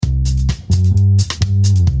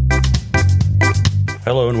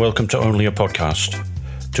Hello and welcome to Only a Podcast.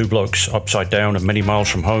 Two blokes upside down and many miles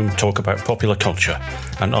from home talk about popular culture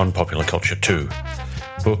and unpopular culture too.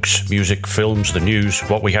 Books, music, films, the news,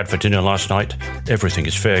 what we had for dinner last night, everything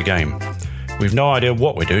is fair game. We've no idea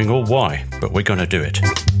what we're doing or why, but we're going to do it.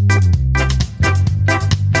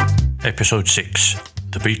 Episode 6,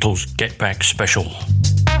 The Beatles Get Back Special.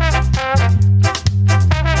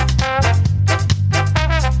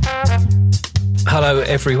 Hello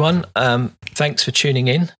everyone, thanks for tuning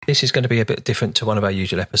in. This is going to be a bit different to one of our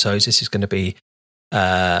usual episodes. This is going to be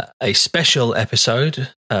a special episode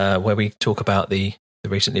where we talk about the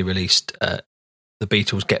recently released The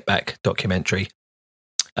Beatles Get Back documentary,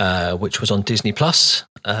 which was on Disney Plus.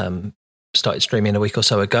 Started streaming a week or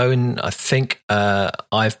so ago, and I think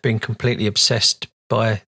I've been completely obsessed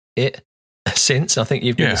by it since. I think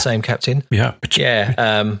you've been the same, Captain.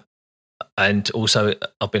 Yeah. And also,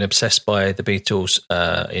 I've been obsessed by the Beatles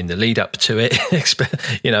in the lead up to it,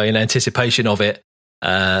 in anticipation of it.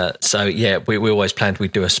 We always planned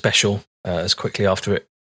we'd do a special as quickly after it,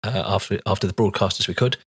 after the broadcast as we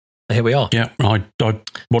could. And here we are. Yeah, I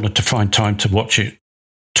wanted to find time to watch it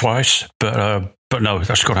twice, but no,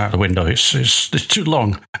 that's gone out the window. It's too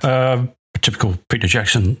long. Typical Peter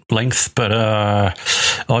Jackson length, but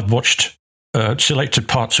I've watched selected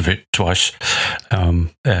parts of it twice,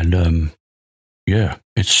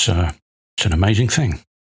 it's an amazing thing.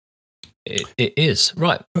 It is.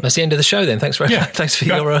 Right, that's the end of the show then. Thanks for your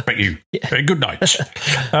thank you. Good night.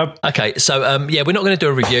 Okay, so we're not going to do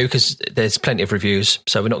a review because there's plenty of reviews,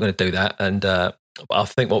 so we're not going to do that. And I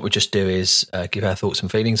think what we'll just do is give our thoughts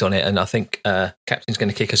and feelings on it. And I think Captain's going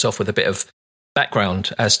to kick us off with a bit of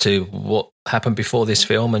background as to what happened before this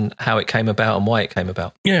film and how it came about and why it came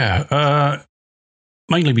about. Yeah,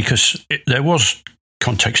 mainly because there was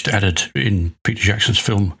context added in Peter Jackson's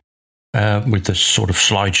film with the sort of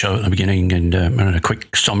slideshow at the beginning and a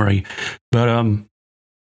quick summary, but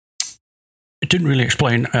it didn't really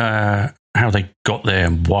explain how they got there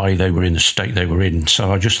and why they were in the state they were in.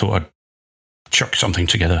 So I just thought I'd chuck something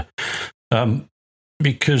together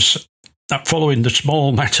because following the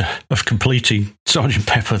small matter of completing Sgt.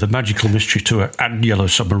 Pepper, The Magical Mystery Tour and Yellow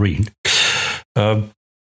Submarine, they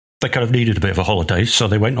kind of needed a bit of a holiday, so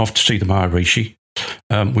they went off to see the Maharishi,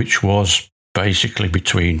 which was basically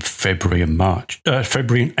between February and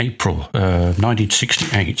April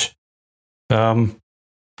 1968. And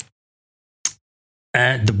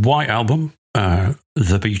the White Album, The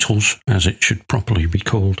Beatles, as it should properly be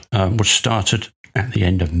called, was started at the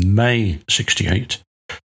end of May 68,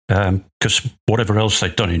 because whatever else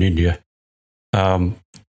they'd done in India, and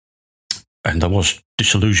there was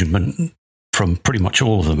disillusionment from pretty much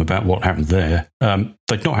all of them about what happened there.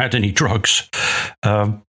 They'd not had any drugs,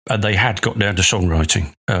 and they had got down to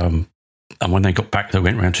songwriting. And when they got back, they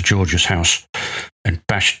went round to George's house and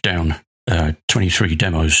bashed down 23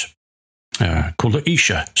 demos called the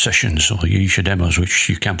Isha Sessions or the Isha Demos, which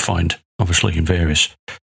you can find, obviously, in various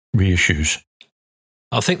reissues.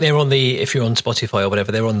 I think they're on if you're on Spotify or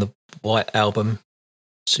whatever, they're on the White Album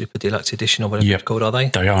Super Deluxe Edition or whatever it's called, are they?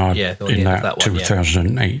 They are in that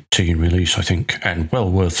 2018 release, I think, and well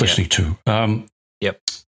worth listening to.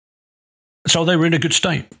 So they were in a good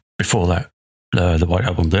state before that, the White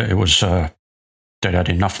Album. It was they'd had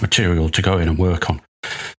enough material to go in and work on.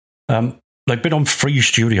 They'd been on free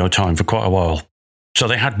studio time for quite a while, so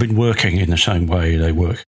they had been working in the same way they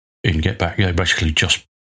work in Get Back. They basically just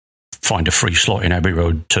find a free slot in Abbey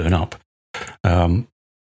Road, turn up.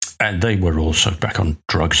 And they were also back on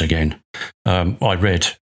drugs again. I read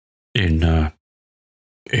in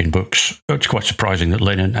books, it's quite surprising that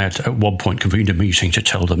Lennon had at one point convened a meeting to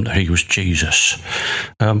tell them that he was Jesus,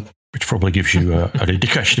 which probably gives you an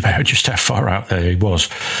indication about just how far out there he was.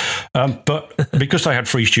 But because they had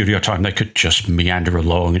free studio time, they could just meander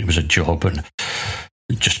along, and it was a job, and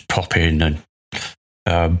just pop in, and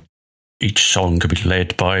each song could be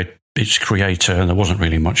led by its creator, and there wasn't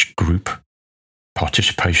really much group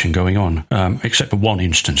participation going on, except for one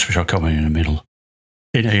instance, which I'll come in a minute.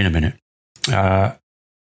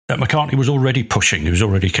 McCartney was already pushing; he was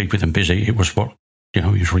already keeping them busy. It was what he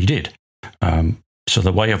usually did. So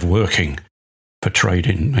the way of working portrayed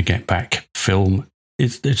in a Get Back film,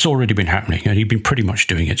 it's already been happening, and he'd been pretty much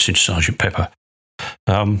doing it since Sgt. Pepper.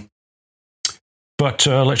 But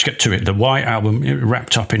let's get to it. The White Album, it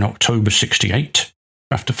wrapped up in October 68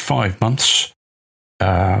 after 5 months.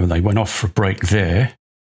 They went off for a break there.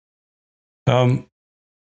 They'd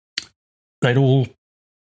all,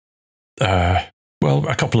 a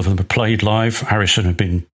couple of them had played live. Harrison had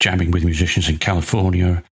been jamming with musicians in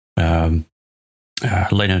California.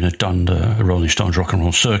 Lennon had done the Rolling Stones Rock and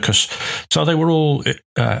Roll Circus. So they were all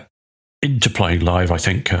into playing live. I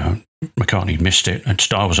think McCartney missed it, and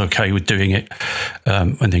Starr was okay with doing it,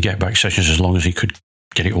 and the Get Back sessions, as long as he could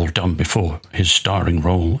get it all done before his starring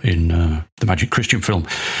role in the Magic Christian film.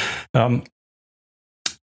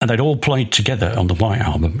 And they'd all played together on the White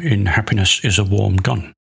Album in Happiness is a Warm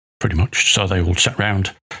Gun, pretty much. So they all sat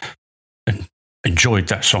round and enjoyed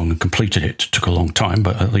that song and completed it. It took a long time,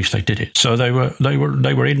 but at least they did it. So they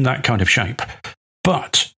were in that kind of shape.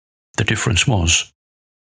 But the difference was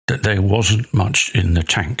that there wasn't much in the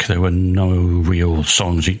tank. There were no real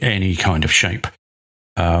songs in any kind of shape.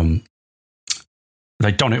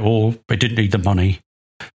 They'd done it all. They didn't need the money,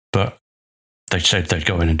 but they said they'd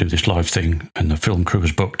go in and do this live thing, and the film crew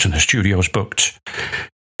was booked and the studio was booked,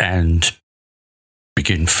 and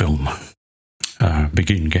begin film,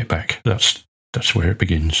 begin Get Back. That's where it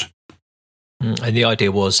begins. And the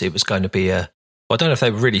idea was it was going to be I don't know if they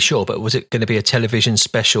were really sure, but was it going to be a television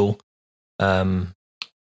special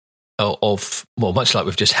much like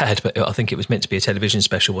we've just had, but I think it was meant to be a television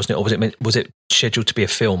special, wasn't it? Or was it scheduled to be a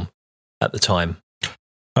film at the time?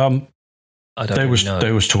 I don't know.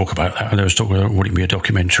 There was talk about that. There was talk about, would it be a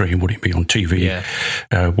documentary and would it be on TV? Yeah.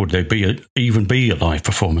 Would there even be a live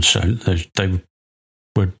performance? So there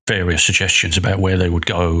were various suggestions about where they would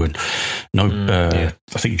go, and I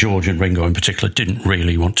think George and Ringo in particular didn't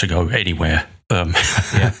really want to go anywhere.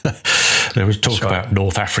 There was talk about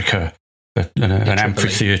North Africa, an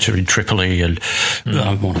amphitheatre in Tripoli, and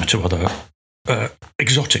one or two other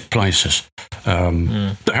exotic places.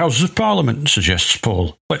 The Houses of Parliament, suggests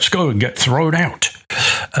Paul. Let's go and get thrown out.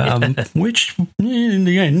 Which, in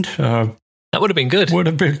the end, that would have been good. Would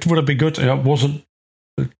have been good. It wasn't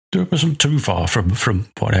too far from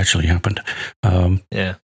what actually happened.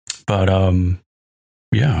 But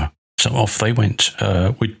so off they went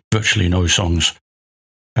with virtually no songs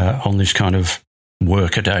on this kind of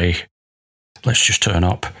work-a-day. Let's just turn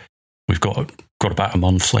up. We've got about a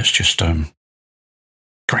month. Let's just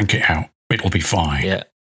crank it out. It'll be fine. Yeah,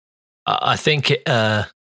 I think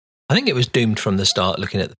it was doomed from the start.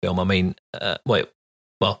 Looking at the film, I mean, they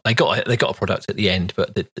got a product at the end,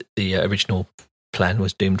 but the original plan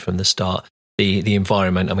was doomed from the start. The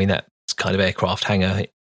environment, I mean, that kind of aircraft hangar,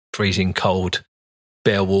 freezing cold,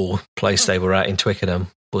 bare wall place they were at in Twickenham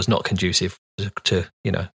was not conducive to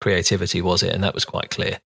creativity, was it? And that was quite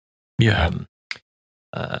clear. Yeah.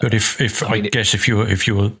 But if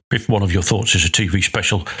one of your thoughts is a TV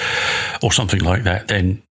special or something like that,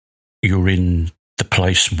 then you're in the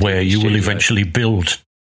place where you will eventually build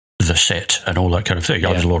the set and all that kind of thing.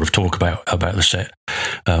 There's a lot of talk about the set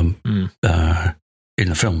in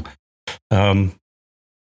the film.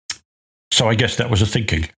 So I guess that was a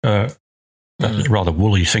thinking, rather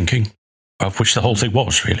woolly thinking, of which the whole thing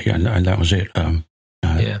was really, and that was it. No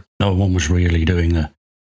one was really doing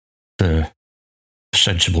the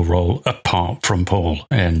sensible role apart from Paul,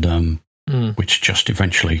 and which just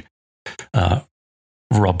eventually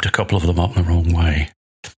rubbed a couple of them up the wrong way,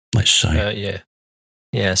 let's say.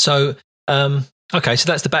 So okay, so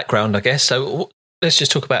that's the background, I guess. So let's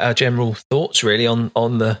just talk about our general thoughts really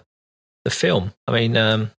on the film. I mean,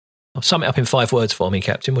 I'll sum it up in 5 words for me,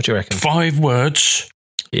 Captain. What do you reckon? 5 words.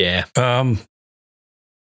 Yeah.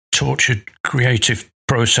 Tortured creative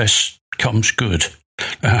process comes good.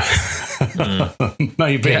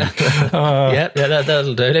 Maybe.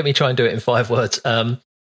 That'll do. Let me try and do it in 5 words. I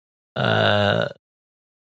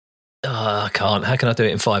can't. How can I do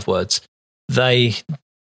it in 5 words? They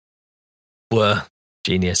were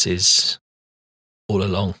geniuses all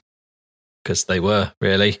along, because they were,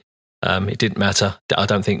 really. It didn't matter. I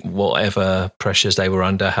don't think whatever pressures they were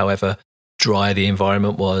under, however dry the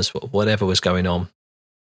environment was, whatever was going on,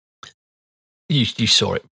 you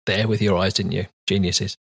saw it there with your eyes, didn't you?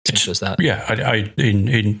 Geniuses. Simple as that. Yeah,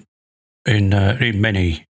 in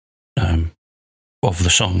many of the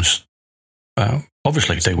songs,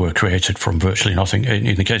 obviously they were created from virtually nothing.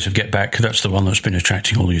 In the case of Get Back, that's the one that's been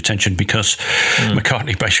attracting all the attention, because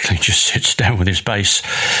McCartney basically just sits down with his bass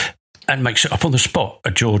and makes it up on the spot.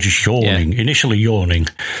 George is yawning, initially yawning.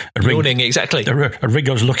 Exactly. And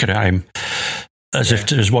Ringo's looking at him as if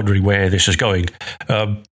he's wondering where this is going.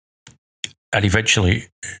 And eventually,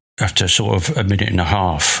 after sort of a minute and a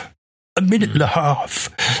half,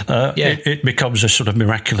 it becomes a sort of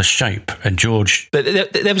miraculous shape. And George... But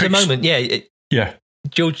there was a moment,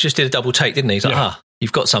 George just did a double take, didn't he? He's like,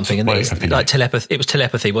 you've got something. And it's like telepathy. It was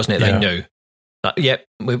telepathy, wasn't it? They knew. Like,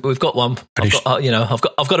 we've got one. I've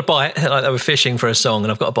got a bite. Like they were fishing for a song,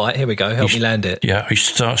 and I've got a bite. Here we go. Help me land it. Yeah, he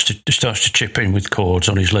starts to chip in with chords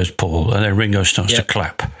on his Les Paul, and then Ringo starts to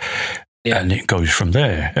clap, and it goes from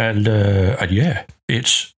there. And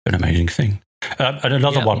it's an amazing thing. And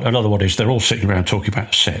another one is they're all sitting around talking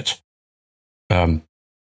about the set, and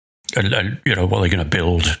what they're going to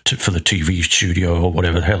build for the TV studio or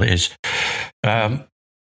whatever the hell it is. And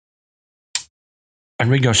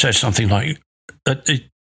Ringo says something like,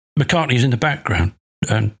 McCartney's in the background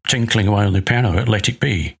and tinkling away on the piano at Let It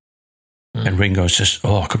Be. And Ringo says,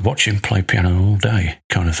 I could watch him play piano all day,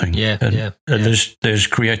 kind of thing. And there's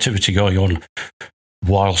creativity going on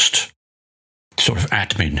whilst sort of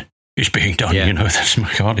admin is being done. There's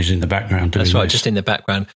McCartney's in the background. That's right, just in the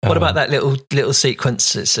background. What about that little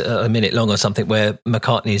sequence? It's a minute long or something, where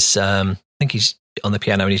McCartney's, I think he's on the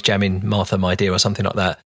piano and he's jamming Martha, My Dear or something like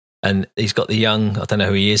that. And he's got the young, I don't know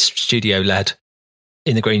who he is, studio lad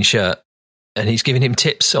in the green shirt. And he's giving him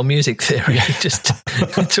tips on music theory. Just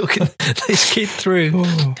talking this kid through.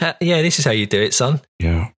 This is how you do it, son.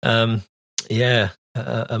 Yeah.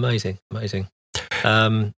 Amazing.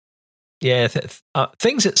 Things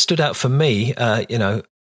that stood out for me,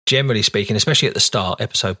 generally speaking, especially at the start,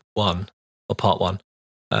 episode 1 or part 1,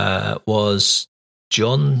 was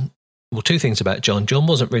John. Well, two things about John. John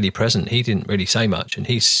wasn't really present. He didn't really say much, and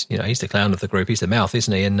he's the clown of the group. He's the mouth,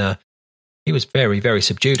 isn't he? And he was very, very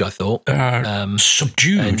subdued, I thought.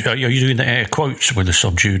 Subdued? Are you doing the air quotes with the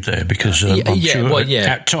subdued there? Because I'm sure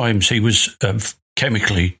at times he was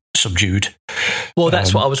chemically subdued. Well,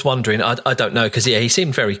 that's what I was wondering. I don't know, because he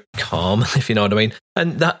seemed very calm, if you know what I mean.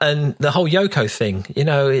 And the whole Yoko thing,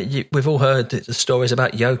 we've all heard the stories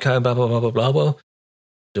about Yoko and blah, blah, blah, blah, blah. Well,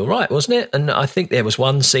 it was all right, wasn't it? And I think there was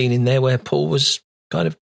one scene in there where Paul was kind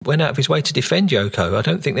of went out of his way to defend Yoko. I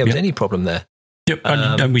don't think there was any problem there. Yep,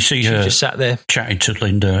 and we see her just sat there chatting to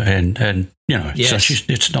Linda, and so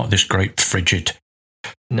it's not this great frigid.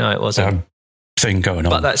 No, it wasn't thing going on.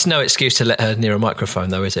 But that's no excuse to let her near a microphone,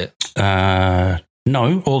 though, is it?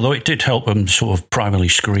 No, although it did help them sort of primarily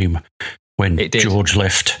scream when George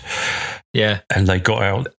left. Yeah, and they got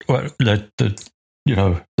out. Well, and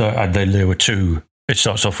then there were two. It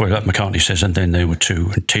starts off with, like McCartney says, and then there were two,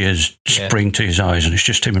 and tears spring to his eyes, and it's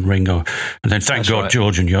just him and Ringo. And then thank God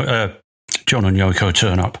George and John and Yoko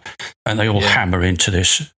turn up, and they all hammer into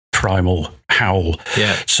this primal howl,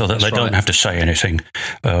 so that they don't have to say anything.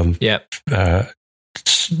 They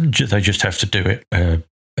just have to do it,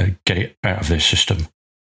 get it out of their system.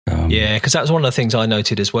 Because that was one of the things I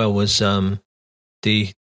noted as well. Was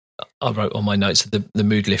I wrote on my notes that the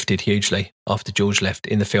mood lifted hugely after George left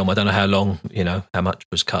in the film. I don't know how long, how much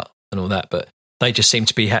was cut and all that, but they just seemed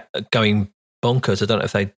to be going bonkers. I don't know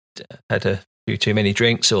if they had a few too many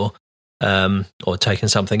drinks or taken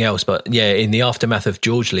something else. But in the aftermath of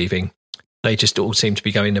George leaving, they just all seemed to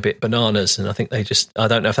be going a bit bananas. And I think I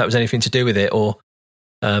don't know if that was anything to do with it or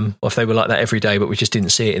if they were like that every day, but we just didn't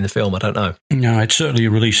see it in the film. I don't know. No, it's certainly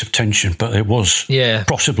a release of tension, but it was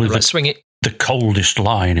possibly the coldest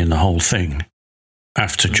line in the whole thing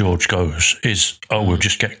after George goes is, we'll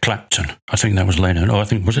just get Clapton. I think that was Lennon.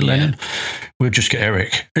 Was it Lennon? We'll just get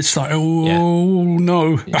Eric. It's like,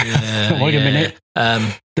 no. Wait a minute.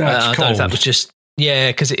 That's cold. I don't know if that was just,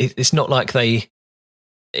 because it's not like they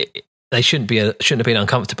shouldn't have been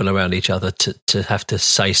uncomfortable around each other to have to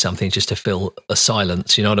say something just to fill a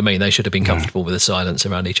silence. You know what I mean? They should have been comfortable with the silence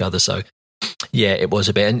around each other. So, it was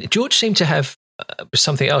a bit. And George seemed to have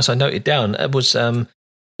something else I noted down. It was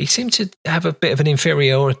he seemed to have a bit of an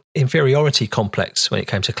inferiority complex when it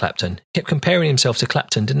came to Clapton. He kept comparing himself to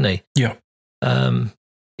Clapton, didn't he? Yeah. How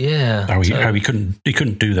he couldn't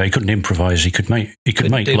do that. He couldn't improvise. He could make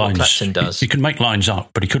lines. What Clapton does. He could make lines up,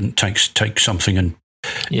 but he couldn't take something and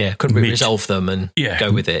couldn't resolve them and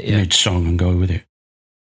go with it. Mid song and go with it.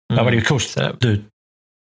 But of course,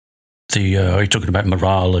 you're talking about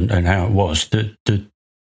morale and how it was. The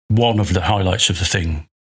one of the highlights of the thing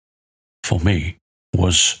for me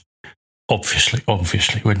was obviously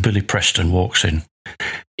when Billy Preston walks in.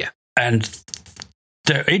 Yeah. And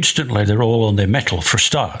instantly they're all on their mettle for a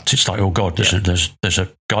start. It's like, oh God, there's a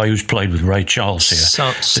guy who's played with Ray Charles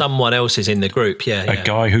here. Someone else is in the group, A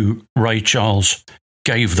guy who Ray Charles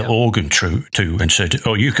gave the organ to and said,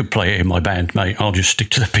 you could play it in my band, mate. I'll just stick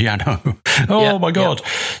to the piano. My God.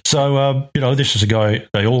 So, this is a guy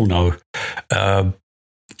they all know. And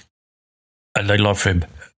they love him.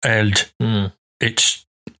 And it's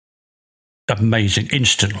amazing.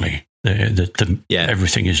 Instantly,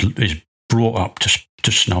 everything is brought up to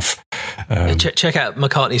snuff. Check out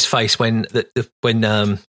McCartney's face when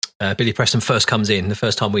Billy Preston first comes in. The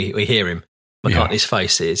first time we hear him, McCartney's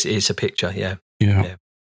face is a picture. Yeah.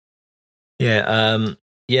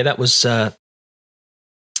 That was that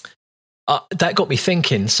got me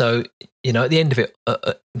thinking. So at the end of it,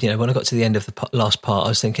 when I got to the end of the last part, I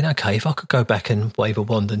was thinking, okay, if I could go back and wave a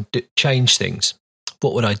wand and change things,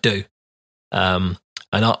 what would I do? My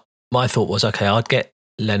thought was, okay, I'd get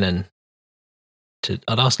Lennon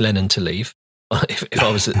Lennon to leave if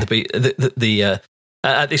I was at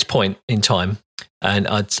at this point in time, and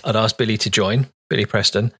I'd ask Billy to join, Billy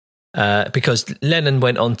Preston, because Lennon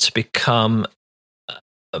went on to become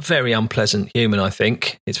a very unpleasant human. I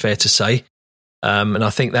think it's fair to say, and I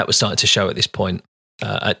think that was starting to show at this point.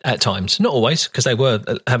 At times, not always, because they were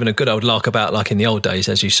having a good old lark about like in the old days,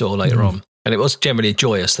 as you saw later on, and it was generally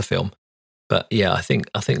joyous, the film. But yeah, I think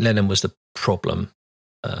Lennon was the problem,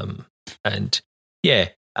 and yeah,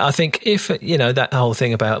 I think if that whole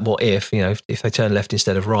thing about what if they turn left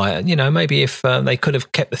instead of right, maybe if they could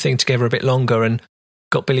have kept the thing together a bit longer and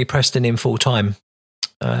got Billy Preston in full time,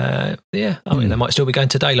 I mean they might still be going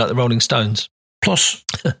today like the Rolling Stones. Plus,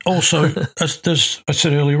 also as I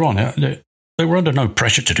said earlier on, they were under no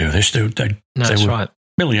pressure to do this. They were right.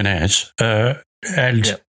 Millionaires.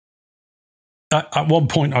 And at one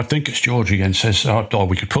point, I think it's George again says,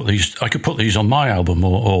 we could put these, I could put these on my album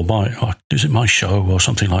or is it my show or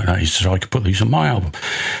something like that? He says, I could put these on my album.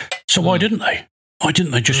 So why didn't they? Why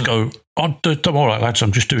didn't they just go, all right, lads,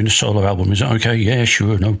 I'm just doing a solo album. Is it okay? Yeah,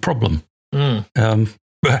 sure, no problem. The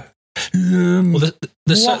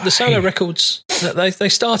solo records, they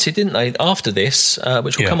started, didn't they, after this,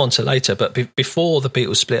 which we'll come on to later, but before the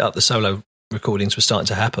Beatles split up, the solo recordings were starting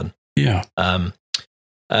to happen. Yeah. And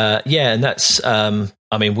that's,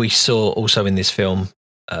 we saw also in this film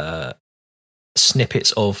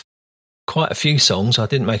snippets of quite a few songs, I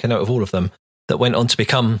didn't make a note of all of them, that went on to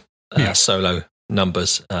become solo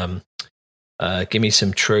numbers. Give Me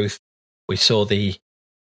Some Truth. We saw the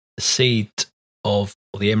seed of,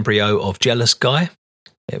 or the embryo of Jealous Guy.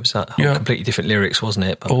 It was completely different lyrics, wasn't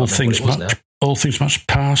it? All things must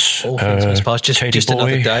pass. All things must pass. Just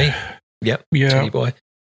another day. Yep. Yeah. Teddy Boy.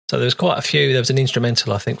 So there was quite a few. There was an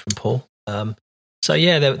instrumental, I think, from Paul.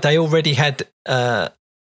 They already had they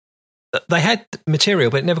had material,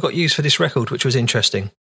 but it never got used for this record, which was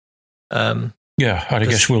interesting. I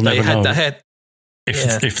guess we'll never know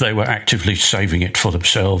if they were actively saving it for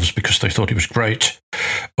themselves because they thought it was great,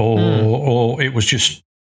 or it was just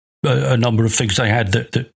a number of things they had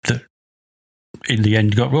that in the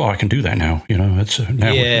end got, well, I can do that now. Now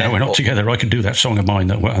we're not together. I can do that song of mine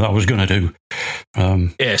that I was going to do.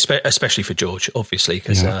 Especially for George, obviously,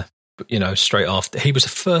 because straight after he was the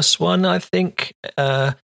first one, I think.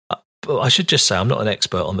 I should just say I'm not an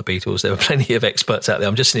expert on the Beatles. There were plenty of experts out there.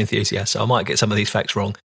 I'm just an enthusiast, so I might get some of these facts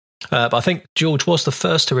wrong. But I think George was the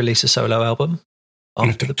first to release a solo album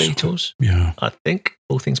after the Beatles. So. Yeah, I think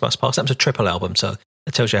All Things Must Pass. That was a triple album, so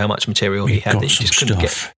it tells you how much material he had. That he just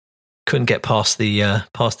couldn't get past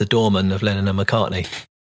the doorman of Lennon and McCartney.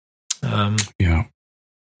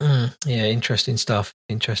 Interesting stuff.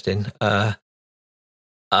 Interesting. I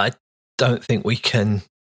don't think we can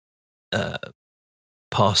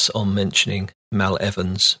pass on mentioning Mal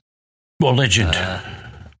Evans. What legend?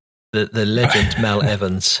 The legend Mal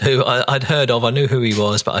Evans, who I'd heard of. I knew who he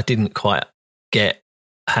was, but I didn't quite get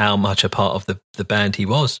how much a part of the band he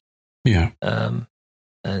was. Yeah.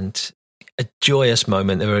 And a joyous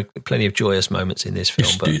moment. There were plenty of joyous moments in this film.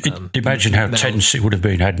 Imagine how tense it would have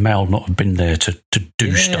been had Mal not have been there to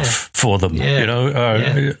do stuff for them.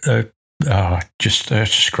 Yeah.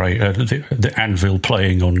 Just great. The anvil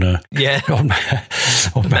playing on Maxwell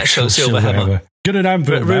Silverhammer. Get an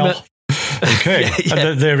anvil, Mal. Okay,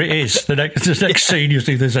 and there it is. The next scene, you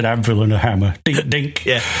see there's an anvil and a hammer. Dink, dink.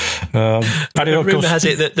 Yeah. Rumour has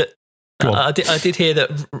it that I did hear that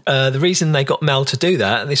the reason they got Mal to do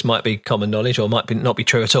that, and this might be common knowledge or might not be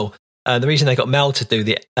true at all, the reason they got Mal to do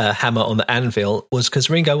the hammer on the anvil was because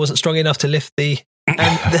Ringo wasn't strong enough to lift the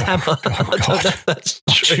hammer. Oh, I don't know if that's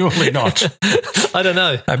true. Surely not. I don't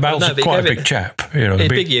know. Mal's quite a big chap. A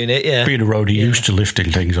big unit, yeah. Being a roadie, used to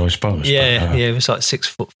lifting things, I suppose. Yeah, he was like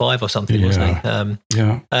 6'5" or something, wasn't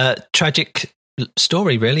he? Tragic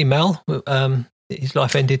story, really, Mal. His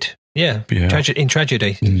life ended, in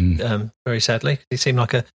tragedy, very sadly. He seemed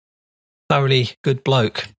like a thoroughly good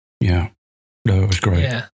bloke. Yeah. No, it was great.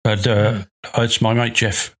 Yeah. And it's my mate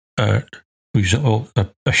Jeff, who's a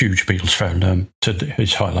huge Beatles fan, to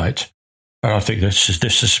his highlight. And I think this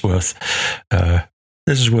is worth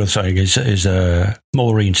saying is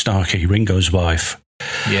Maureen Starkey, Ringo's wife,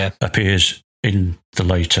 appears in the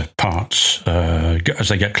later parts as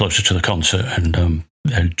they get closer to the concert and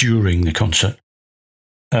during the concert.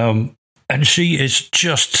 And she is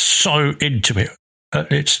just so into it.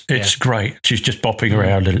 It's great. She's just bopping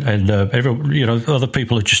around, and other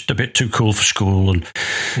people are just a bit too cool for school, and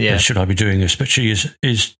should I be doing this? But she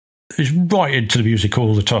is right into the music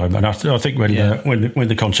all the time. And I think when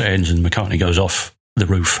the concert ends and McCartney goes off the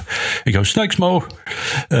roof. He goes, "Thanks, Mo."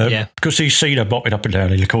 Because he's seen her bopping up and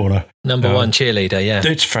down in the corner. Number one cheerleader, yeah.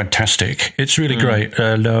 It's fantastic. It's really great,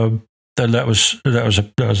 and that was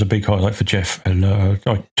a big highlight for Jeff, and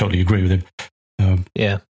I totally agree with him.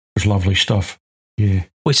 It was lovely stuff. Yeah.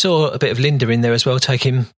 We saw a bit of Linda in there as well,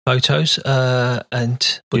 taking photos,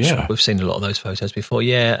 and we've seen a lot of those photos before.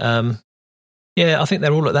 I think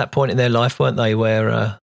they're all at that point in their life, weren't they,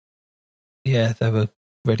 where they were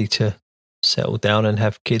ready to settle down and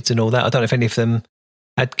have kids and all that. I don't know if any of them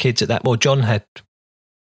had kids at that. Well, John had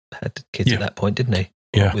kids at that point, didn't he?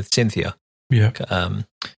 Yeah, with Cynthia. Yeah. But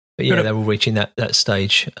they're all reaching that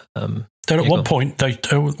stage. Then at one point, they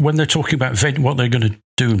when they're talking about what they're going to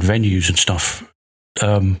do in venues and stuff.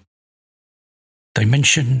 They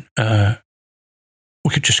mention we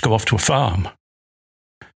could just go off to a farm.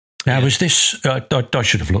 Now, is this? I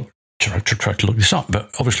should have tried to look this up, but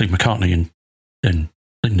obviously McCartney and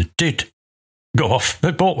Linda did go off.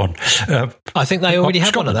 They bought one. I think they already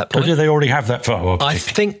had one at that point. Did they already have that photo? I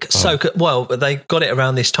think so. Well, they got it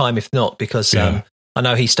around this time, if not, because I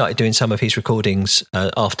know he started doing some of his recordings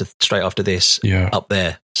straight after this up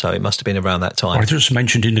there. So it must have been around that time. I just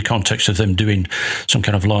mentioned in the context of them doing some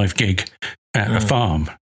kind of live gig at a farm.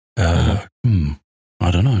 I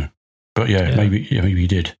don't know. But maybe he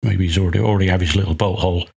did. Maybe he's already have his little bolt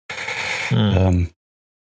hole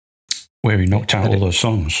where he knocked out all those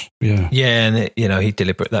songs. Yeah. Yeah, and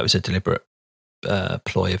that was a deliberate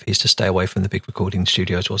ploy of his to stay away from the big recording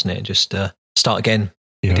studios, wasn't it? And just start again.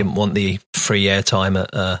 Yeah. He didn't want the free air time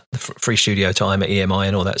at the free studio time at EMI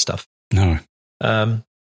and all that stuff. No.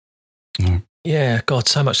 No. Yeah, God,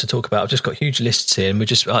 so much to talk about. I've just got huge lists here, and we're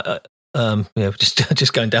just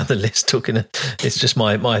just going down the list, talking. It's just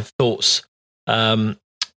my thoughts. A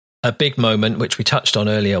big moment which we touched on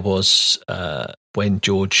earlier was when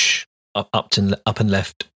George up and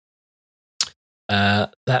left.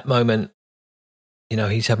 That moment,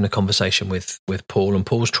 he's having a conversation with Paul, and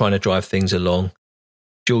Paul's trying to drive things along.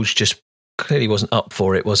 George just clearly wasn't up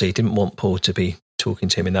for it, was he? Didn't want Paul to be talking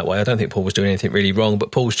to him in that way. I don't think Paul was doing anything really wrong,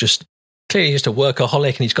 but Paul's just clearly just a workaholic,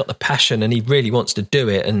 and he's got the passion, and he really wants to do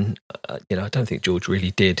it. And I don't think George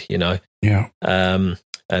really did. Yeah. And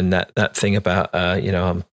that thing about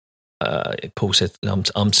Paul said,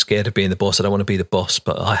 "I'm scared of being the boss. I don't want to be the boss,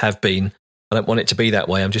 but I have been. I don't want it to be that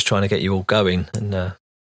way. I'm just trying to get you all going." And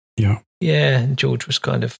and George was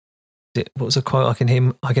kind of. What was the quote? I can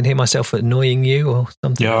hear myself annoying you, or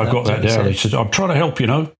something. Yeah, like I got that down. He said, "I'm trying to help,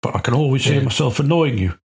 but I can always hear myself annoying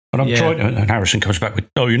you." And I'm trying to, and Harrison comes back with,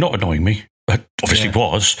 "No, you're not annoying me." Obviously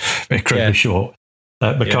was incredibly short.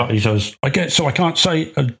 McCartney says, "I get, so I can't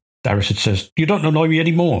say," and Harrison says, "You don't annoy me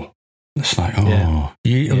anymore." It's like, that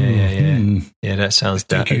sounds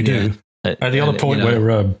I think you do. At the other point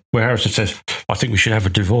where Harrison says, "I think we should have a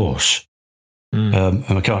divorce." And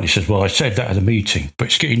McCartney says, "Well, I said that at the meeting, but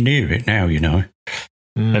it's getting near it now,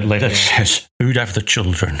 And Leonard says, "Who'd have the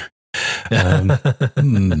children?"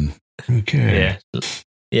 Okay.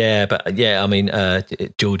 Yeah, but I mean,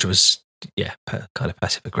 George was kind of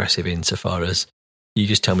passive aggressive insofar as you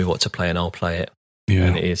just tell me what to play and I'll play it. Yeah.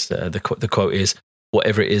 And it is the quote is,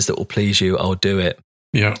 "Whatever it is that will please you, I'll do it."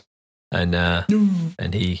 Yeah. And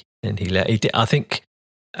he did. I think.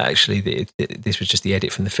 Actually, this was just the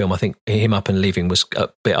edit from the film. I think him up and leaving was a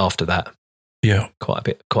bit after that. Yeah, quite a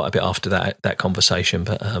bit after that conversation.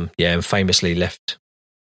 But and famously left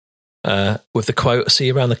with the quote, "See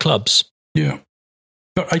you around the clubs." Yeah,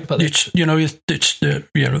 but it's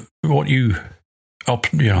what you. I'll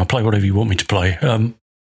play whatever you want me to play.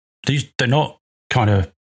 They're not kind of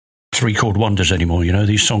 3-chord wonders anymore.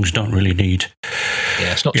 These songs don't really need.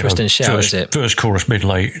 Yeah, it's not twist and shout, is it? First chorus, mid,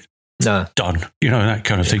 late. No. Done. That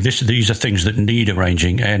kind of thing. These are things that need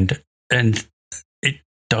arranging, and it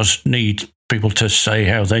does need people to say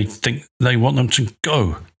how they think they want them to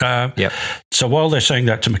go. So while they're saying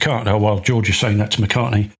that to McCartney, or while George is saying that to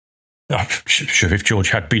McCartney, I'm sure if George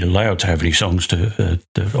had been allowed to have any songs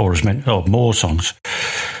or more songs,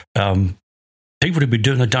 he would have been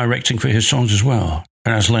doing the directing for his songs as well,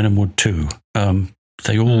 and as Lennon would too.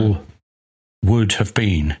 They all would have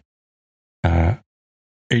been.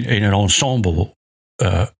 In an ensemble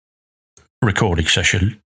recording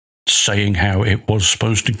session, saying how it was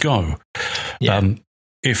supposed to go. Yeah.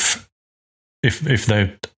 If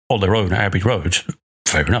they're on their own at Abbey Road,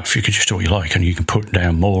 fair enough. You can just do what you like, and you can put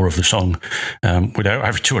down more of the song without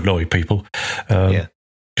having to annoy people.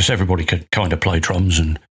 Because everybody can kind of play drums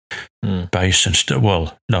and bass and stuff.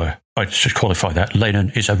 Well, no, I should qualify that.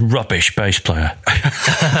 Lennon is a rubbish bass player. He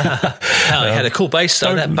had a cool bass,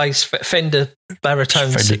 though. That bass Fender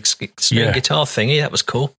baritone 6-string guitar thingy, that was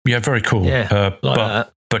cool. Yeah, very cool. Yeah, but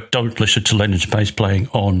that. but don't listen to Lennon's bass playing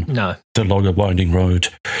on The Longer Winding Road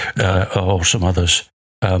or some others,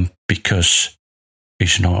 because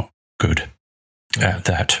he's not good at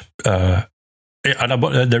that.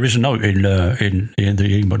 And there is a note in the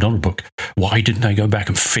Ian McDonald book. Why didn't they go back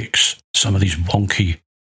and fix some of these wonky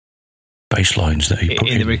bass lines that he put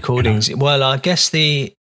in the recordings? You know? Well, I guess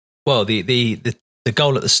the goal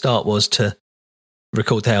at the start was to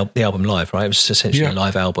record the album live, right? It was essentially a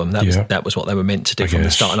live album. That was what they were meant to do from the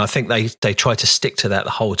start, and I think they tried to stick to that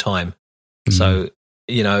the whole time. Mm. So,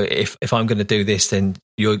 you know, if I'm going to do this, then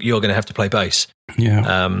you're going to have to play bass.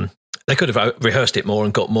 Yeah. They could have rehearsed it more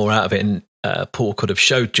and got more out of it, and Paul could have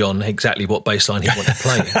showed John exactly what bass line he wanted to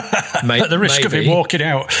play. At the risk of him walking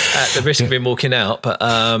out. At the risk of him walking out. But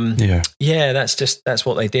that's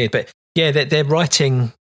what they did. But yeah, their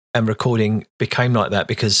writing and recording became like that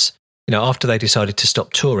because, you know, after they decided to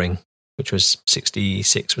stop touring, which was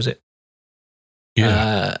 66, was it?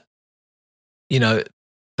 Yeah. You know,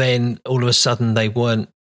 then all of a sudden they weren't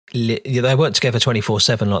together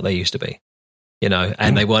 24/7 like they used to be. You know,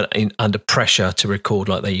 and they weren't under pressure to record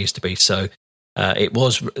like they used to be. So it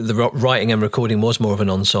was the writing and recording was more of an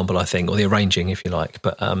ensemble, I think, or the arranging, if you like.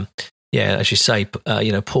 But as you say,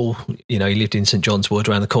 you know, Paul, you know, he lived in St John's Wood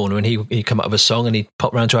around the corner, and he'd come up with a song, and he'd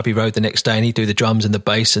pop round to Abbey Road the next day, and he'd do the drums and the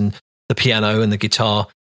bass and the piano and the guitar.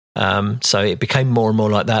 So it became more and more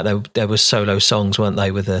like that. There were solo songs, weren't they,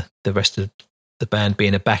 with the rest of the band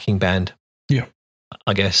being a backing band? Yeah,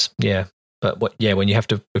 I guess. Yeah. But when you have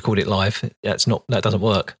to record it live, that doesn't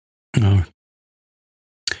work. No.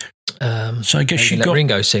 So I guess you let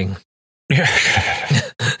Ringo sing. Yeah,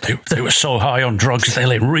 they were so high on drugs they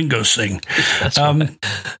let Ringo sing. That's right.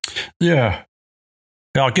 Yeah.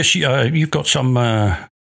 I guess you've got some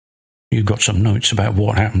notes about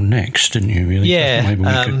what happened next, didn't you? Really? Yeah. Maybe we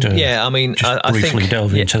could. I mean, I briefly think,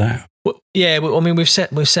 delve into that. Well, I mean, we've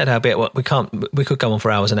said our bit. We could go on for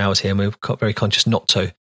hours and hours here, and we're very conscious not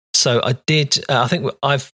to. So I did. I think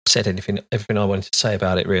I've said everything I wanted to say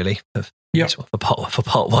about it, really. For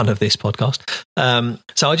part one of this podcast.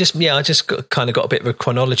 So I just kind of got a bit of a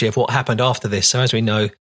chronology of what happened after this. So as we know,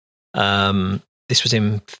 this was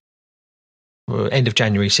in end of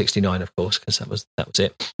January '69, of course, because that was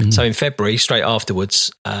it. Mm. So in February, straight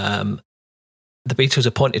afterwards, the Beatles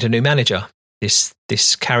appointed a new manager. This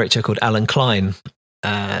character called Alan Klein,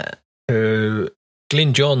 who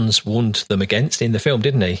Glyn Johns warned them against in the film,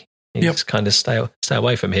 didn't he? He's kind of stay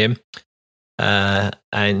away from him.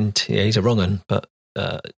 And he's a wrong un, but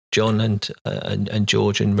John and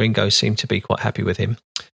George and Ringo seemed to be quite happy with him.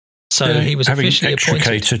 So he was officially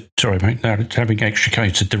appointed. Sorry, mate. Having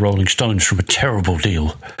extricated the Rolling Stones from a terrible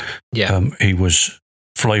deal, he was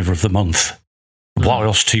flavour of the month.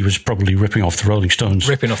 Whilst he was probably ripping off the Rolling Stones.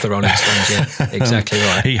 Yeah, exactly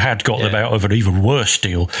right. He had got them out of an even worse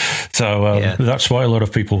deal. So that's why a lot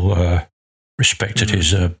of people respected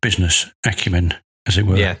his business acumen, as it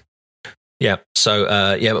were. Yeah. So,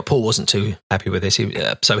 but Paul wasn't too happy with this.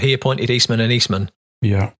 So he appointed Eastman and Eastman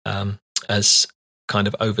as kind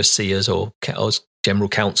of overseers or general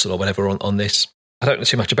counsel or whatever on this. I don't know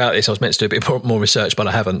too much about this. I was meant to do a bit more research, but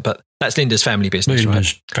I haven't. But that's Linda's family business,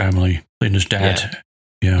 Linda's family, Linda's dad.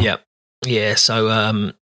 Yeah.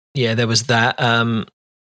 So, there was that.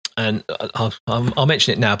 And I'll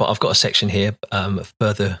mention it now, but I've got a section here of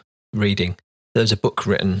further reading. There's a book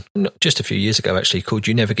written just a few years ago, actually, called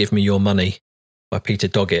You Never Give Me Your Money by Peter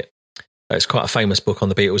Doggett. It's quite a famous book on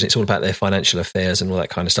the Beatles. It's all about their financial affairs and all that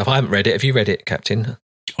kind of stuff. I haven't read it. Have you read it, Captain?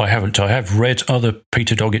 I haven't. I have read other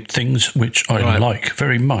Peter Doggett things, which I like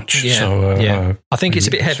very much. Yeah, so, I think it's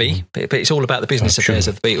a bit heavy, but it's all about the business affairs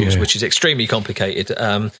of the Beatles, which is extremely complicated.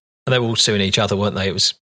 And they were all suing each other, weren't they?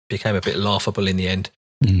 It became a bit laughable in the end.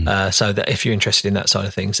 So that if you're interested in that side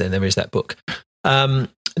of things, then there is that book.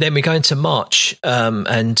 Then we go into March,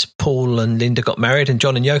 and Paul and Linda got married, and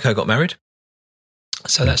John and Yoko got married.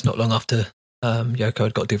 So that's not long after Yoko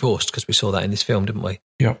had got divorced, because we saw that in this film, didn't we?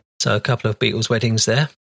 Yeah. So a couple of Beatles weddings there.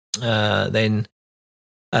 Then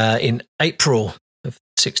in April of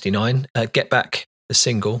 '69, Get Back, the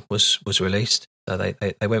single, was released. So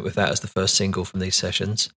they went with that as the first single from these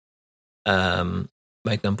sessions.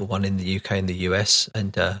 Made number one in the UK and the US,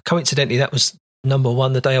 and coincidentally, that was number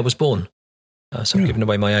one the day I was born. So I'm giving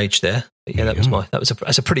away my age there. But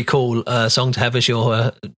that's a pretty cool song to have as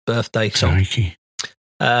your birthday song.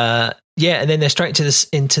 And then they're straight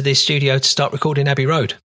into the studio to start recording Abbey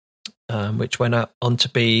Road, which went on to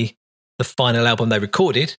be the final album they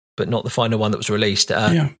recorded, but not the final one that was released.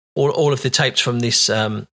 All of the tapes from this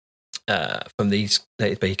from these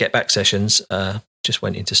Get Back sessions just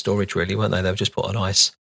went into storage, really, weren't they? They were just put on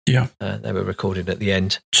ice. Yeah. They were recorded at the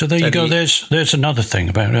end. So there you go. There's another thing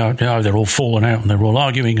about how they're all falling out and they're all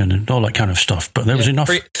arguing and all that kind of stuff. But there was enough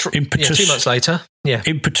impetus. 2 months later,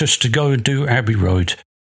 impetus to go and do Abbey Road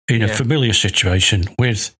in a familiar situation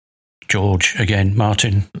with George again,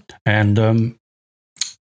 Martin, and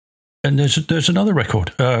there's another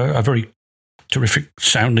record, a very terrific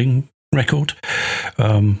sounding record.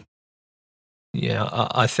 I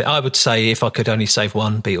would say if I could only save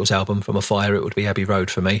one Beatles album from a fire, it would be Abbey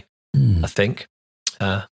Road for me. I think.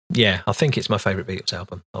 I think it's my favourite Beatles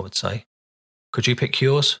album, I would say. Could you pick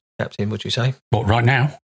yours, Captain, would you say? What, right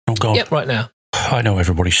now? Oh, God. Yep, right now. I know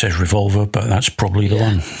everybody says Revolver, but that's probably the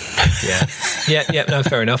one. No,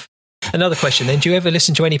 fair enough. Another question then. Do you ever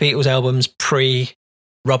listen to any Beatles albums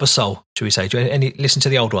pre-Rubber Soul, should we say? Do you listen to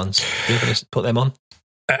the old ones? Do you ever put them on?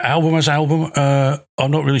 Album as album,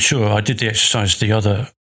 I'm not really sure. I did the exercise the other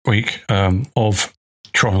week of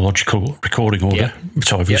chronological recording order,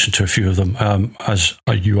 so I've listened to a few of them. As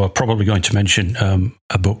you are probably going to mention,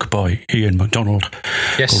 a book by Ian MacDonald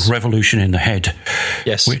called Revolution in the Head,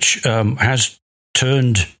 which has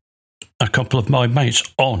turned a couple of my mates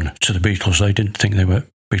on to the Beatles. They didn't think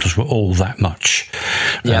Beatles were all that much.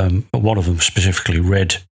 But one of them specifically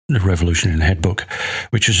read the Revolution in the Head book,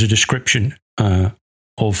 which is a description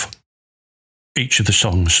of each of the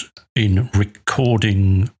songs in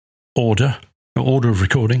recording order of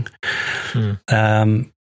recording,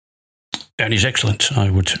 and is excellent. I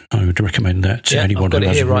would recommend that to anyone who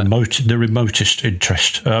has the remotest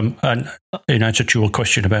interest. And in answer to your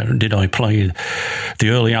question about did I play the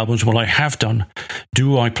early albums, well, I have done.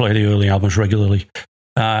 Do I play the early albums regularly?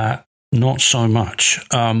 Not so much.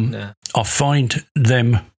 I find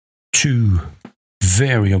them too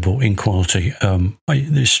variable in quality.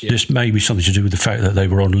 This may be something to do with the fact that they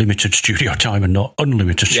were on limited studio time and not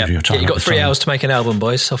unlimited studio time. You've got 3 hours to make an album,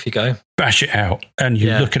 boys. Off you go. Bash it out. And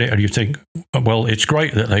you look at it and you think, well, it's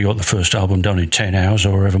great that they got the first album done in 10 hours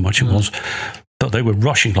or however much it was, but they were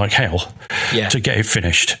rushing like hell to get it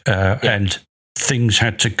finished. And things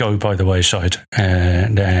had to go by the wayside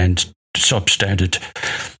and substandard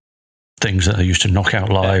things that they used to knock out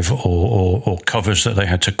live or covers that they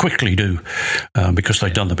had to quickly do because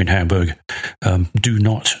they'd done them in Hamburg, do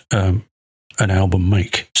not an album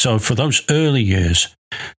make. So for those early years,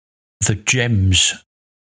 the gems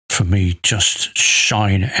for me just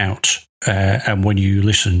shine out. And when you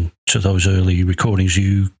listen to those early recordings,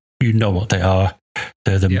 you know what they are.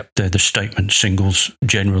 They're the statement singles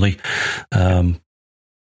generally.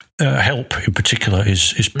 Help in particular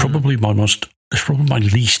is probably it's probably my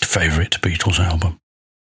least favourite Beatles album.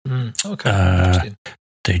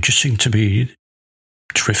 They just seem to be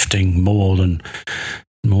drifting more than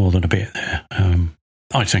a bit there,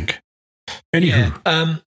 I think.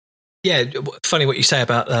 Anywho. Funny what you say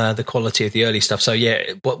about the quality of the early stuff. So,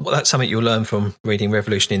 that's something you'll learn from reading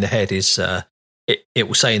Revolution in the Head is it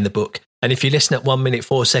will say in the book, and if you listen at 1 minute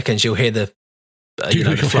 4 seconds, you'll hear the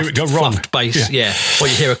fluffed bass, or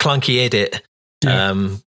you hear a clunky edit.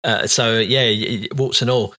 Warts and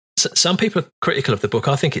all. Some people are critical of the book.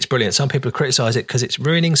 I think it's brilliant. Some people criticise it because it's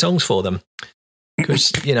ruining songs for them.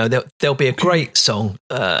 Because there'll be a great song.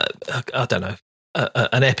 I don't know,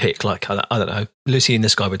 an epic like I don't know, Lucy in the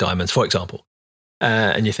Sky with Diamonds, for example.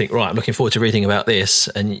 And you think, right, I'm looking forward to reading about this,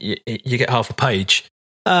 and you get half a page.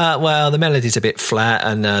 The melody's a bit flat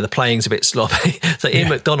and the playing's a bit sloppy. So Ian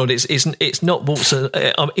MacDonald, it's not warts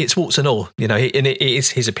it's warts and all. And it is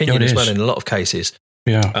his opinion as well in a lot of cases.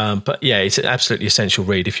 It's an absolutely essential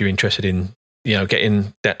read if you're interested in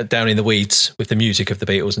getting down in the weeds with the music of the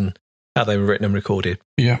Beatles and how they were written and recorded.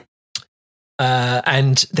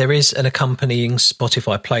 And there is an accompanying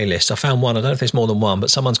Spotify playlist. I found one. I don't know if there's more than one,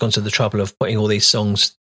 but someone's gone to the trouble of putting all these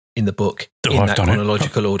songs in the book in that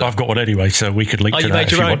chronological order. I've got one anyway, so we could link to that. You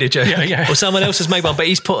made your own, did you? Yeah. Well, someone else has made one, but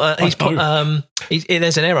he's put.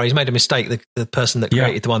 There's an error. He's made a mistake. The person that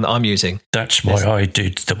created the one that I'm using. That's why I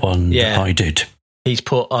did the one that I did. He's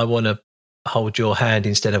put, I want to hold your hand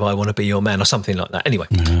instead of I want to be your man or something like that. Anyway,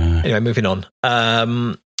 moving on.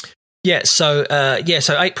 So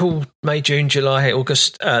April, May, June, July,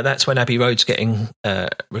 August, that's when Abbey Road's getting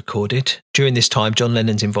recorded. During this time, John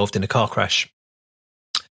Lennon's involved in a car crash.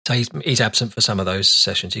 So he's absent for some of those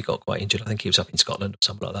sessions. He got quite injured. I think he was up in Scotland or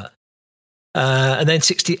something like that. And then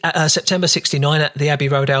September 1969, the Abbey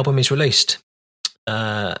Road album is released.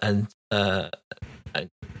 We're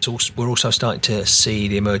also starting to see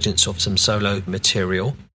the emergence of some solo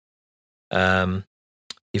material.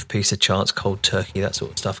 Give Peace a Chance, Cold Turkey, that sort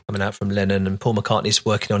of stuff coming out from Lennon, and Paul McCartney's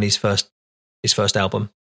working on his first album.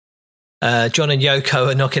 John and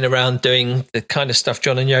Yoko are knocking around doing the kind of stuff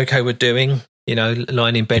John and Yoko were doing,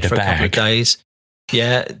 lying in bed for a couple of days.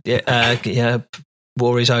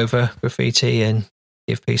 War is over, Graffiti, and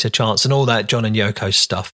Give Peace a Chance, and all that John and Yoko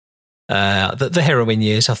stuff. The heroin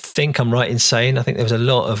years, I think I'm right in saying, I think there was a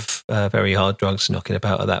lot of very hard drugs knocking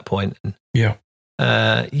about at that point. And,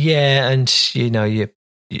 and you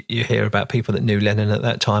hear about people that knew Lennon at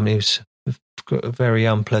that time. He was a very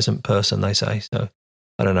unpleasant person, they say. So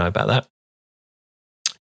I don't know about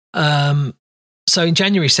that. So in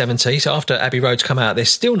January 70, so after Abbey Road's come out, they're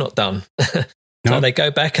still not done. So they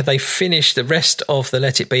go back and they finish the rest of the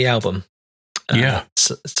Let It Be album.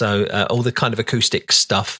 So all the kind of acoustic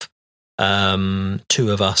stuff,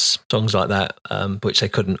 Two of Us, songs like that, which they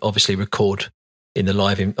couldn't obviously record in the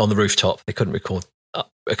live on the rooftop. They couldn't record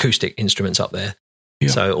acoustic instruments up there.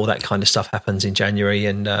 So all that kind of stuff happens in January,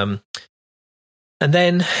 and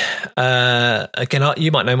then again,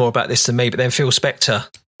 you might know more about this than me, but then Phil Spector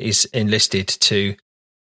is enlisted to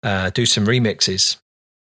do some remixes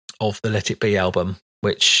of the Let It Be album,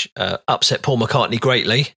 which upset Paul McCartney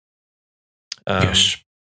greatly. Because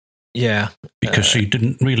he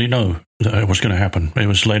didn't really know that it was going to happen. It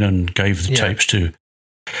was Lennon gave the tapes to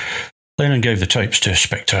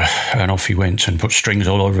Spector, and off he went and put strings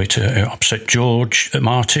all over it to upset George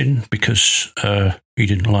Martin because he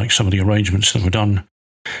didn't like some of the arrangements that were done.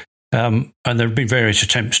 And there have been various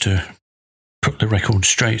attempts to put the record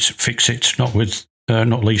straight, fix it. Not least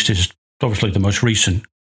is obviously the most recent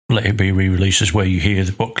Let It Be re-releases, where you hear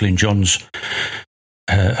what Glyn Johns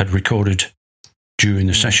had recorded during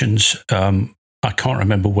the sessions. I can't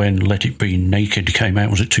remember when Let It Be Naked came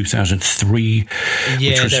out. Was it 2003?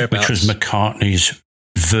 Which was McCartney's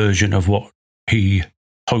version of what he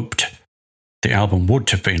hoped the album would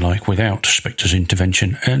have been like without Spector's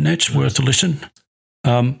intervention. And it's worth a listen.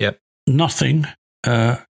 Nothing,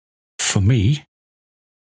 for me,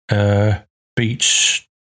 beats,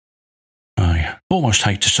 I almost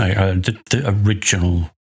hate to say, the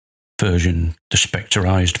original version, the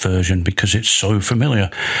Spectorized version, because it's so familiar.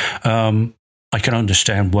 I can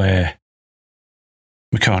understand where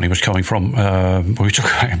McCartney was coming from. We were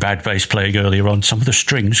talking about bad bass playing earlier on. Some of the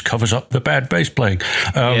strings covers up the bad bass playing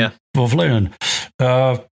of Lennon.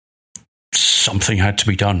 Something had to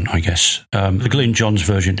be done, I guess. The Glyn Johns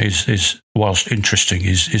version is whilst interesting,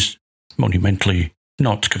 is monumentally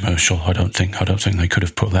not commercial. I don't think they could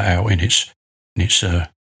have put that out in its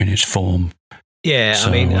form. Yeah, so,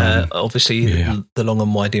 obviously the Long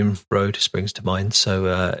and Winding Road springs to mind.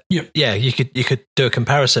 So you could do a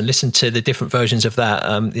comparison. Listen to the different versions of that.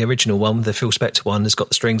 The original one, the Phil Spector one, has got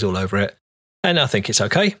the strings all over it, and I think it's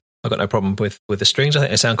okay. I've got no problem with the strings. I think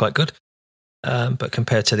they sound quite good. But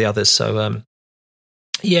compared to the others, so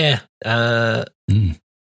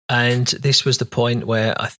and this was the point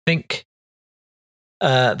where I think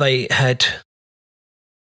they had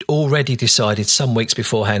already decided some weeks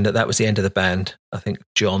beforehand that was the end of the band. I think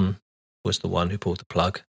John was the one who pulled the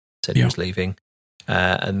plug, said he was leaving,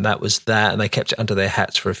 and that was that. And they kept it under their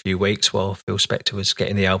hats for a few weeks while Phil Spector was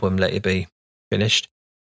getting the album Let It Be finished.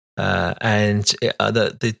 The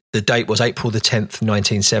date was April the 10th,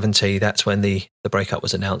 1970. That's when the breakup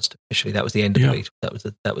was announced officially. That was the end of the Beatles.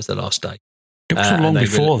 That was the last day. It wasn't long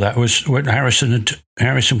before that was when Harrison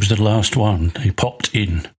was the last one. He popped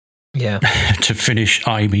in. To finish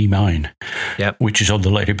I Me Mine, which is on the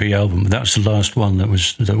Let It Be album. That's the last one that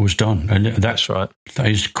was done, and that's right. That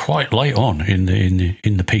is quite late on in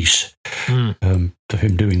the piece to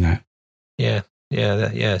him doing that. So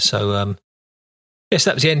yes,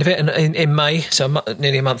 that was the end of it. And in May, so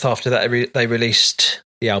nearly a month after that, they released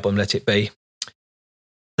the album Let It Be.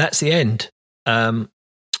 That's the end. A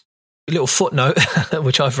little footnote,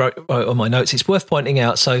 which I've wrote on my notes. It's worth pointing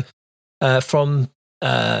out. So from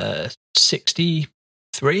 63,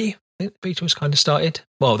 I think the Beatles kind of started.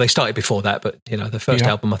 Well, they started before that, but the first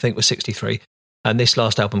album I think was 63, and this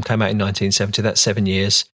last album came out in 1970. That's 7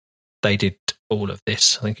 years. They did all of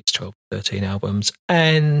this. I think it's 12, 13 albums,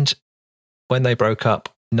 and when they broke up,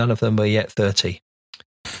 none of them were yet 30.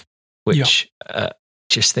 Which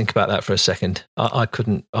just think about that for a second. I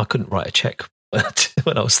couldn't write a check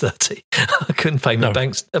when I was 30. I couldn't pay my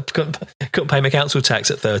banks. Couldn't pay my council tax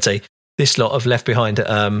at 30. This lot have left behind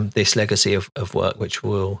this legacy of work which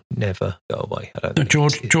will never go away. I don't think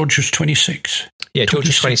George was 26. Yeah, George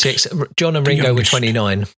was 26. John and Ringo were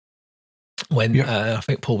 29 when I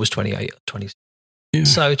think Paul was 28 or 20. Yeah.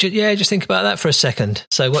 So just think about that for a second.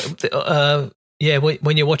 So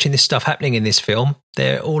when you're watching this stuff happening in this film,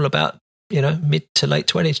 they're all about mid to late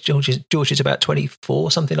 20s. George is about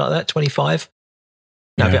 24, something like that, 25.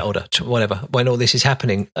 No, a bit older, whatever. When all this is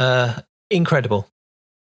happening, incredible.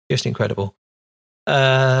 Just incredible.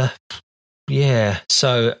 So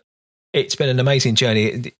it's been an amazing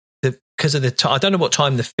journey. because of the I don't know what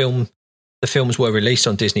time the films were released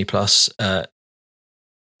on Disney Plus, but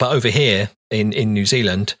over here in New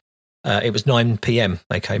Zealand, it was 9 p.m.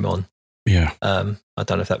 they came on. Yeah. I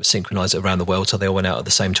don't know if that was synchronized around the world, so they all went out at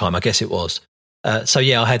the same time. I guess it was. So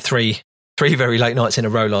yeah, I had three very late nights in a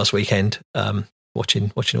row last weekend,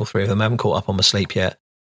 watching all three of them. I haven't caught up on my sleep yet,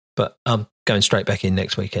 but I'm going straight back in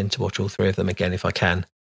next weekend to watch all three of them again if I can.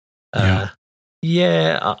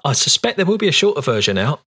 Yeah, I suspect there will be a shorter version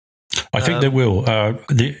out. I think there will.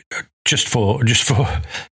 Just for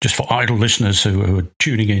idle listeners who are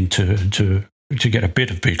tuning in to get a bit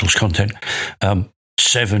of Beatles content,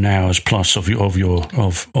 7 hours plus of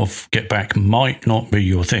Get Back might not be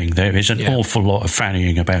your thing. There is an awful lot of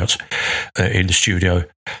fannying about in the studio.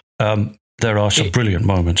 There are some brilliant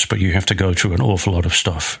moments, but you have to go through an awful lot of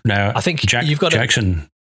stuff. Now, I think Peter Jackson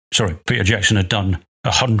had done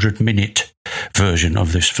 100-minute version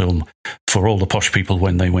of this film for all the posh people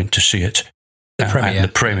when they went to see it at the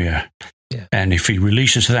premiere. Yeah. And if he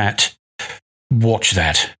releases that, watch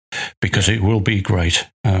that, because it will be great.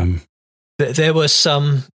 There were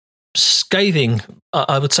some scathing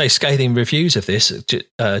reviews of this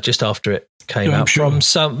just after it came out from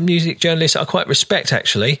some music journalists I quite respect,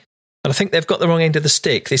 actually. And I think they've got the wrong end of the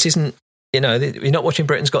stick. This isn't, you're not watching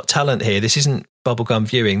Britain's Got Talent here. This isn't bubblegum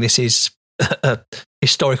viewing. This is a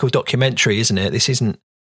historical documentary, isn't it? This isn't.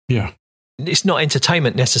 Yeah. It's not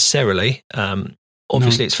entertainment necessarily.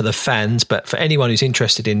 Obviously, It's for the fans, but for anyone who's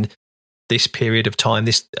interested in this period of time,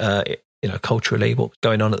 this culturally, what was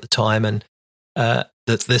going on at the time, and the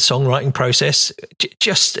songwriting process.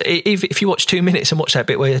 Just if you watch 2 minutes and watch that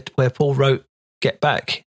bit where Paul wrote "Get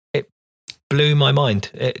Back," it blew my mind.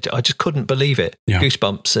 I just couldn't believe it. Yeah.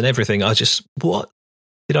 Goosebumps and everything. What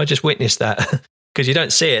did I just witness that? Because you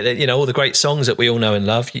don't see it. All the great songs that we all know and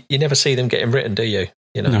love, you never see them getting written, do you?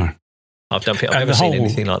 No. I've never seen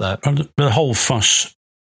anything like that. The whole fuss,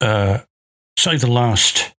 say the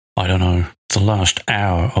last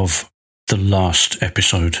hour of the last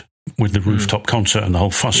episode with the rooftop concert and the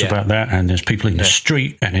whole fuss about that, and there's people in the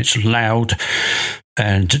street and it's loud,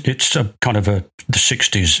 and it's a kind of the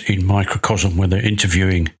 60s in microcosm where they're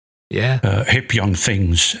interviewing hip young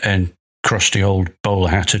things and crusty old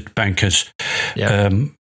bowler-hatted bankers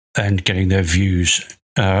and getting their views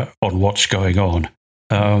on what's going on.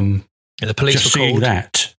 The police were called.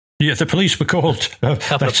 That. Yeah, the police were called.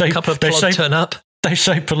 Couple of plugs turn up. They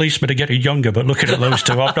say policemen are getting younger, but looking at those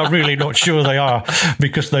two, I'm really not sure they are,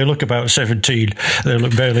 because they look about 17. They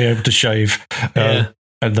look barely able to shave. And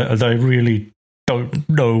they really don't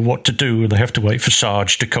know what to do. They have to wait for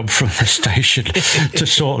Sarge to come from the station to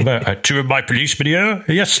sort them out. 2 of my policemen here?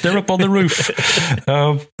 Yes, they're up on the roof.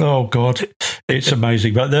 Oh, God. It's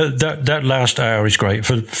amazing. But that last hour is great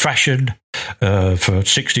for fashion, for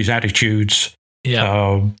 60s attitudes.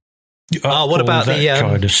 Yeah. What about that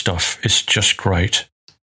kind of stuff? It's just great.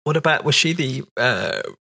 What about, was she the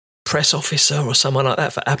press officer or someone like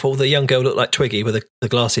that for Apple? The young girl looked like Twiggy with the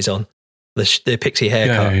glasses on, the pixie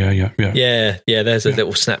haircut. Yeah. There's a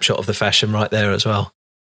little snapshot of the fashion right there as well.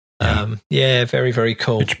 Very, very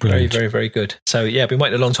cool. It's brilliant. Very, very, very good. So yeah, I've been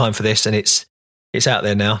waiting a long time for this, and it's out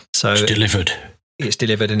there now. So it's delivered. It's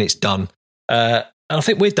delivered and it's done. And I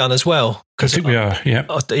think we're done as well. I think we are. Yeah.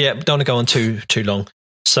 Don't want to go on too long.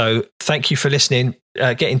 So thank you for listening.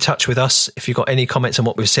 Get in touch with us if you've got any comments on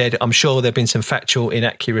what we've said. I'm sure there have been some factual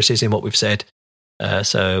inaccuracies in what we've said.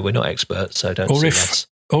 So we're not experts, so don't sue us.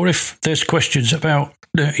 Or if there's questions about,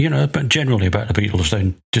 but generally about the Beatles,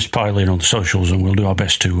 then just pile in on the socials and we'll do our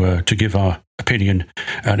best to give our opinion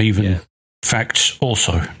and even facts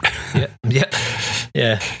also.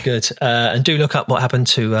 Yeah, good. And do look up what happened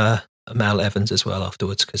to Mal Evans as well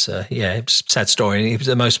afterwards, because it was a sad story. He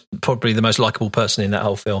was probably the most likable person in that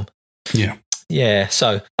whole film. Yeah.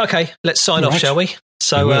 So okay, let's sign off, shall we?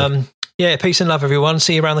 So peace and love, everyone.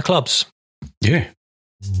 See you around the clubs. Yeah.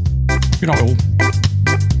 Good night, all.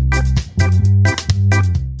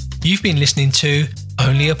 You've been listening to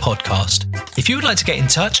Only a Podcast. If you would like to get in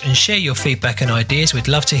touch and share your feedback and ideas, we'd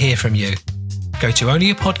love to hear from you. Go to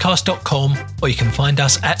onlyapodcast.com, or you can find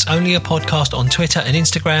us at Only a Podcast on Twitter and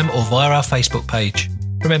Instagram, or via our Facebook page.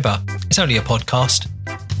 Remember, it's only a podcast.